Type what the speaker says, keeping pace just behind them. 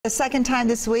The second time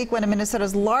this week, one of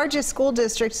Minnesota's largest school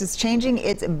districts is changing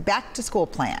its back-to-school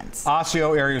plans.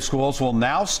 Osseo Area Schools will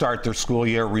now start their school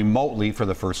year remotely for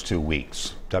the first 2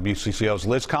 weeks. WCCO's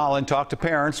Liz Collin talked to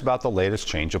parents about the latest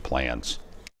change of plans.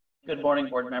 Good morning,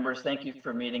 board members. Thank you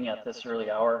for meeting at this early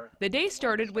hour. The day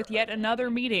started with yet another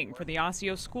meeting for the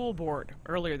Osseo School Board.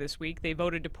 Earlier this week, they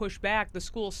voted to push back the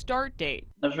school start date.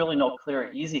 There's really no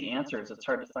clear, easy answers. It's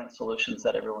hard to find solutions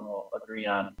that everyone will agree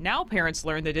on. Now parents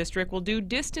learn the district will do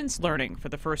distance learning for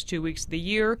the first 2 weeks of the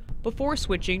year before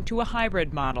switching to a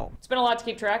hybrid model. It's been a lot to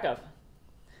keep track of.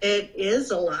 It is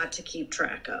a lot to keep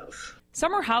track of.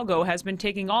 Summer Halgo has been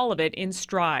taking all of it in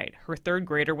stride. Her third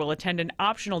grader will attend an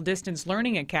optional distance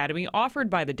learning academy offered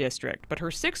by the district, but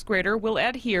her sixth grader will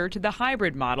adhere to the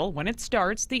hybrid model when it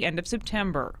starts the end of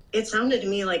September. It sounded to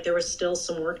me like there was still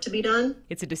some work to be done.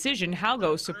 It's a decision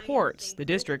Halgo supports. The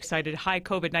district cited high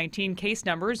COVID-19 case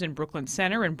numbers in Brooklyn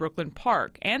Center and Brooklyn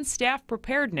Park and staff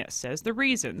preparedness as the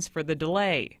reasons for the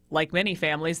delay. Like many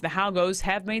families, the Halgos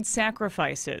have made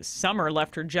sacrifices. Summer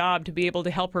left her job to be able to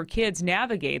help her kids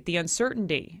navigate the uncertainty.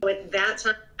 At that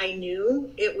time, I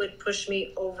knew it would push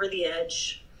me over the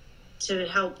edge to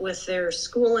help with their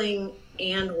schooling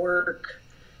and work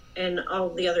and all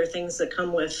the other things that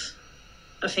come with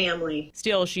a family.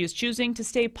 Still, she is choosing to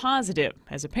stay positive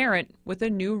as a parent with a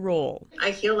new role.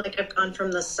 I feel like I've gone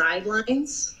from the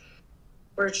sidelines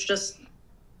where it's just,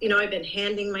 I've been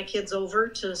handing my kids over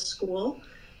to school,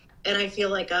 and I feel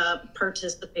like a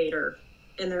participator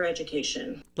in their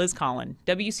education. Liz Collin,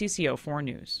 WCCO 4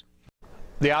 News.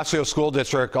 The Osseo School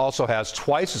District also has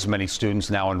twice as many students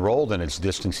now enrolled in its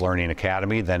distance learning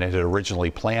academy than it had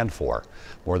originally planned for.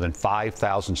 More than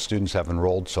 5,000 students have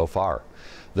enrolled so far.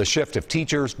 The shift of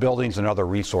teachers, buildings, and other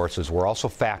resources were also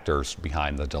factors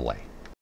behind the delay.